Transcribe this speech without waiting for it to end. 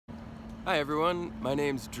Hi everyone, my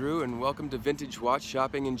name's Drew and welcome to Vintage Watch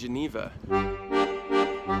Shopping in Geneva.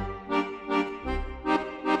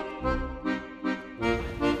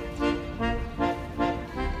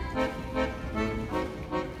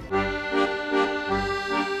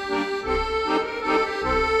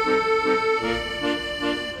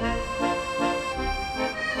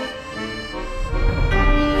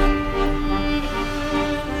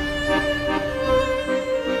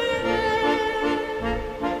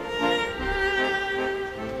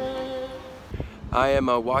 I am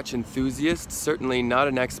a watch enthusiast, certainly not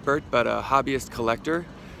an expert, but a hobbyist collector.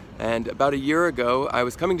 And about a year ago, I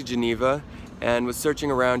was coming to Geneva and was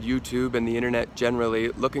searching around YouTube and the internet generally,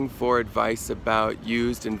 looking for advice about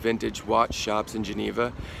used and vintage watch shops in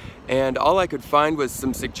Geneva. And all I could find was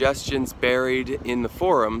some suggestions buried in the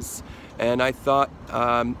forums. And I thought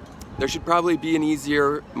there should probably be an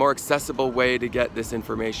easier, more accessible way to get this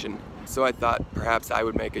information. So I thought perhaps I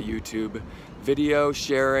would make a YouTube video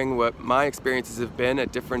sharing what my experiences have been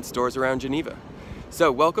at different stores around Geneva.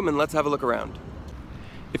 So welcome and let's have a look around.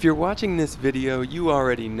 If you're watching this video, you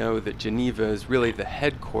already know that Geneva is really the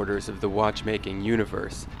headquarters of the watchmaking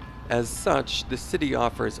universe. As such, the city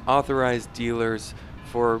offers authorized dealers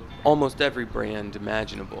for almost every brand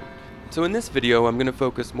imaginable. So in this video, I'm going to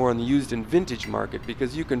focus more on the used and vintage market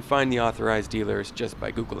because you can find the authorized dealers just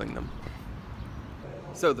by Googling them.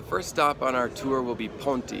 So the first stop on our tour will be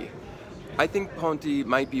Ponty. I think Ponty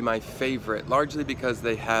might be my favorite, largely because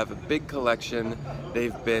they have a big collection.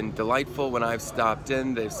 They've been delightful when I've stopped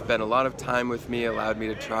in. They've spent a lot of time with me, allowed me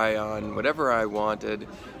to try on whatever I wanted,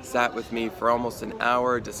 sat with me for almost an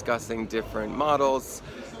hour discussing different models,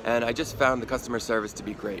 and I just found the customer service to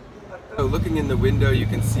be great. So looking in the window, you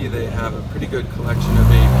can see they have a pretty good collection of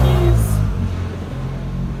APs.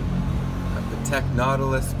 Patek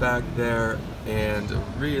Nautilus back there, and a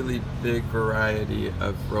really big variety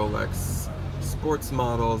of Rolex sports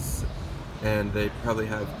models, and they probably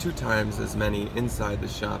have 2 times as many inside the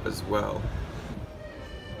shop as well.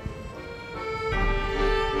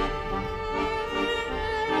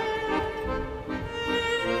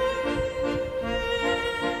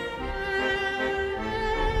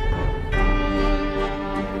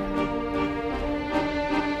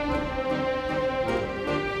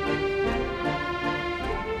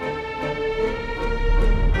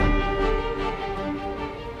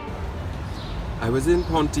 I was in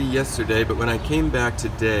Ponty yesterday, but when I came back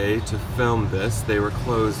today to film this, they were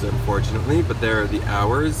closed unfortunately, but there are the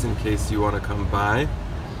hours in case you want to come by.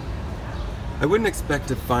 I wouldn't expect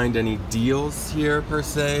to find any deals here per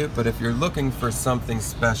se, but if you're looking for something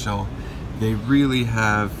special, they really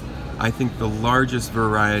have, I think, the largest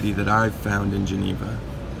variety that I've found in Geneva.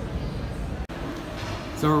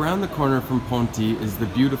 So around the corner from Ponty is the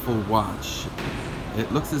Beautiful Watch. It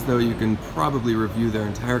looks as though you can probably review their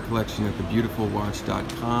entire collection at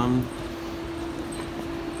thebeautifulwatch.com.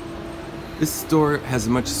 This store has a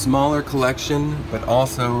much smaller collection, but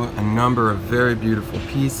also a number of very beautiful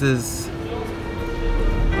pieces.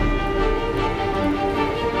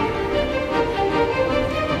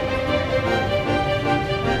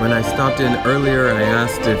 When I stopped in earlier, I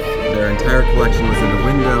asked if their entire collection was in the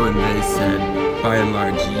window, and they said, by and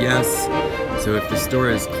large, yes. So if the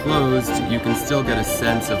store is closed, you can still get a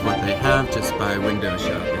sense of what they have just by window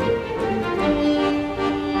shopping.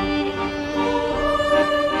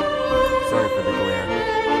 Sorry for the glare.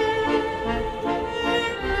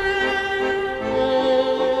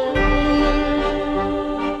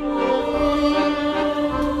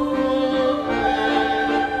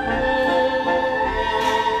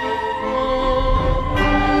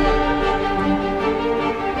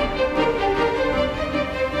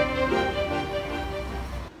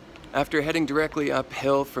 After heading directly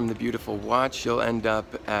uphill from the Beautiful Watch, you'll end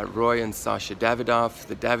up at Roy and Sasha Davidoff.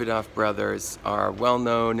 The Davidoff brothers are well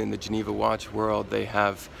known in the Geneva watch world. They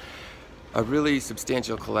have a really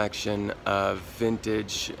substantial collection of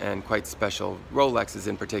vintage and quite special Rolexes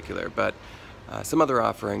in particular, but some other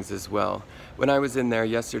offerings as well. When I was in there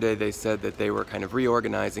yesterday, they said that they were kind of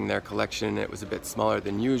reorganizing their collection. It was a bit smaller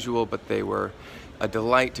than usual, but they were a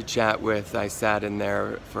delight to chat with. I sat in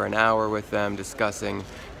there for an hour with them discussing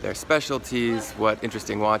their specialties, what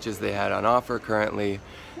interesting watches they had on offer currently,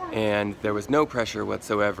 and there was no pressure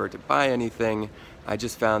whatsoever to buy anything. I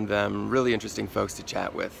just found them really interesting folks to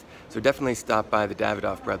chat with. So definitely stop by the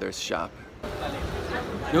Davidoff brothers shop.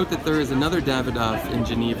 Note that there is another Davidoff in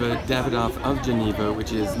Geneva, Davidoff of Geneva,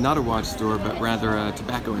 which is not a watch store, but rather a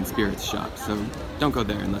tobacco and spirits shop. So don't go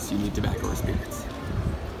there unless you need tobacco or spirits.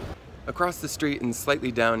 Across the street and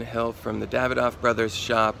slightly downhill from the Davidoff brothers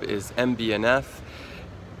shop is MB&F.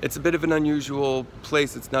 It's a bit of an unusual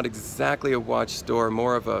place. It's not exactly a watch store,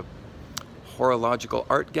 more of a horological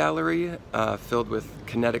art gallery filled with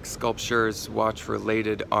kinetic sculptures,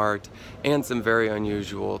 watch-related art, and some very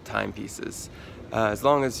unusual timepieces. As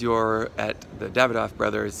long as you're at the Davidoff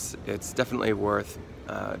Brothers, it's definitely worth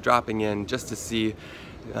dropping in just to see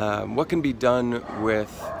what can be done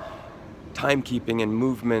with timekeeping and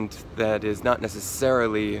movement that is not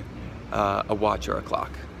necessarily a watch or a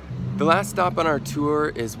clock. The last stop on our tour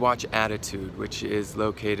is Watch Attitude, which is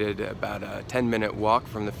located about a 10-minute walk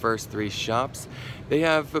from the first 3 shops. They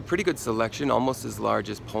have a pretty good selection, almost as large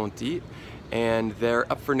as Ponty, and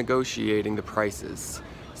they're up for negotiating the prices.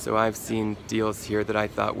 So I've seen deals here that I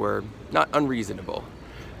thought were not unreasonable.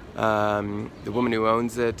 The woman who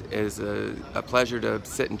owns it is a pleasure to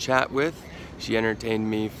sit and chat with. She entertained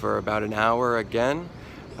me for about an hour again,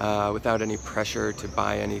 without any pressure to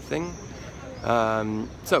buy anything.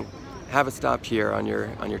 So have a stop here on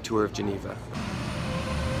your tour of Geneva.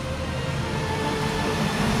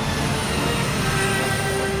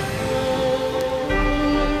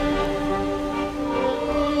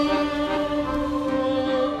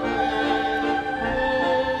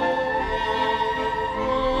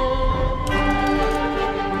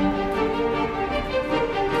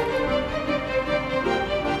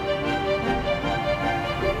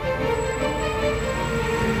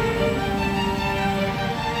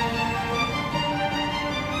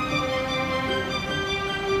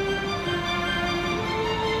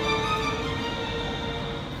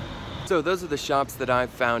 So those are the shops that I've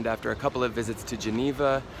found after a couple of visits to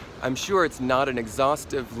Geneva. I'm sure it's not an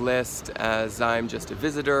exhaustive list as I'm just a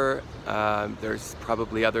visitor. There's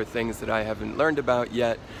probably other things that I haven't learned about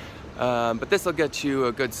yet. But this will get you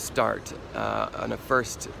a good start on a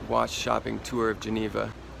first watch shopping tour of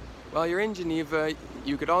Geneva. While you're in Geneva,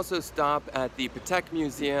 you could also stop at the Patek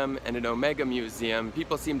Museum and an Omega Museum.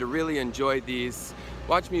 People seem to really enjoy these.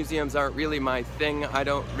 Watch museums aren't really my thing. I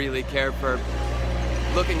don't really care for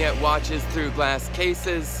looking at watches through glass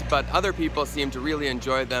cases, but other people seem to really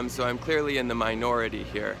enjoy them, so I'm clearly in the minority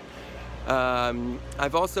here.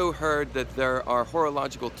 I've also heard that there are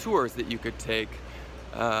horological tours that you could take.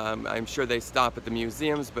 I'm sure they stop at the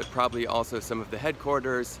museums, but probably also some of the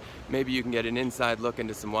headquarters. Maybe you can get an inside look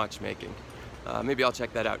into some watchmaking. Maybe I'll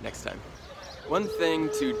check that out next time. One thing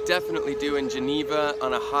to definitely do in Geneva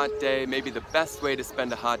on a hot day, maybe the best way to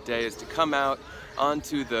spend a hot day, is to come out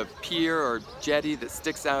onto the pier or jetty that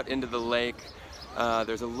sticks out into the lake.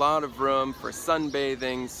 There's a lot of room for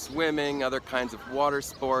sunbathing, swimming, other kinds of water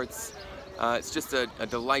sports. It's just a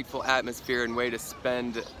delightful atmosphere and way to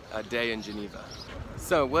spend a day in Geneva.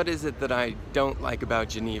 So what is it that I don't like about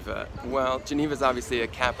Geneva? Well, Geneva is obviously a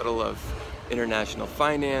capital of international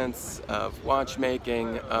finance, of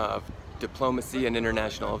watchmaking, of diplomacy and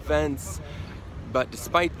international events. But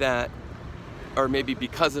despite that, or maybe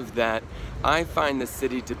because of that, I find the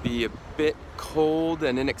city to be a bit cold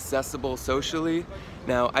and inaccessible socially.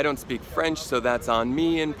 Now, I don't speak French, so that's on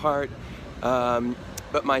me in part.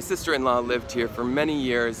 But my sister-in-law lived here for many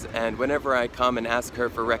years, and whenever I come and ask her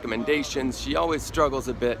for recommendations, she always struggles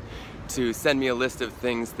a bit to send me a list of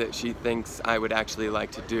things that she thinks I would actually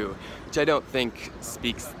like to do, which I don't think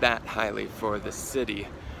speaks that highly for the city.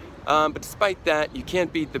 But despite that, you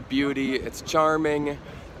can't beat the beauty. It's charming,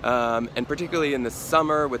 and particularly in the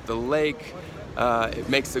summer with the lake, it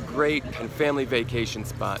makes a great kind of family vacation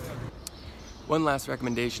spot. One last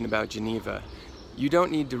recommendation about Geneva. You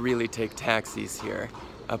don't need to really take taxis here.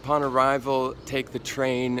 Upon arrival, take the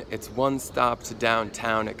train. It's one stop to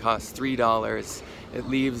downtown. It costs $3. It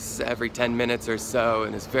leaves every 10 minutes or so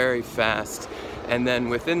and is very fast. And then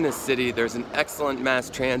within the city, there's an excellent mass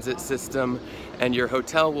transit system, and your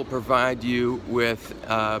hotel will provide you with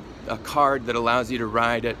a card that allows you to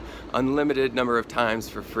ride it unlimited number of times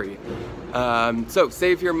for free. So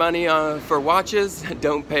save your money for watches,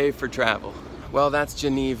 don't pay for travel. Well, that's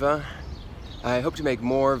Geneva. I hope to make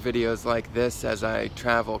more videos like this as I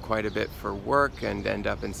travel quite a bit for work and end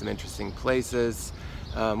up in some interesting places.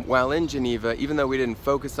 While in Geneva, even though we didn't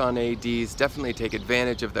focus on ADs, definitely take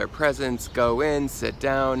advantage of their presence, go in, sit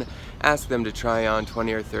down, ask them to try on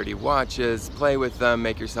 20 or 30 watches, play with them,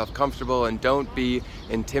 make yourself comfortable, and don't be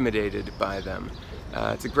intimidated by them.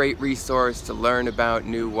 It's a great resource to learn about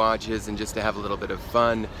new watches and just to have a little bit of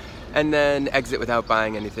fun, and then exit without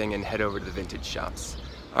buying anything and head over to the vintage shops.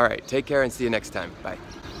 All right, take care and see you next time. Bye.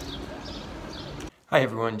 Hi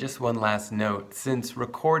everyone, just one last note. Since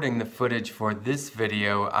recording the footage for this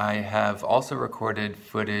video, I have also recorded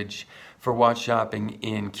footage for watch shopping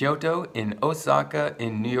in Kyoto, in Osaka,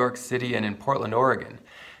 in New York City, and in Portland, Oregon.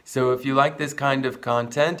 So if you like this kind of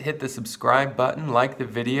content, hit the subscribe button, like the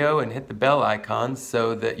video, and hit the bell icon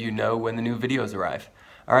so that you know when the new videos arrive.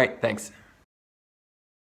 All right, thanks.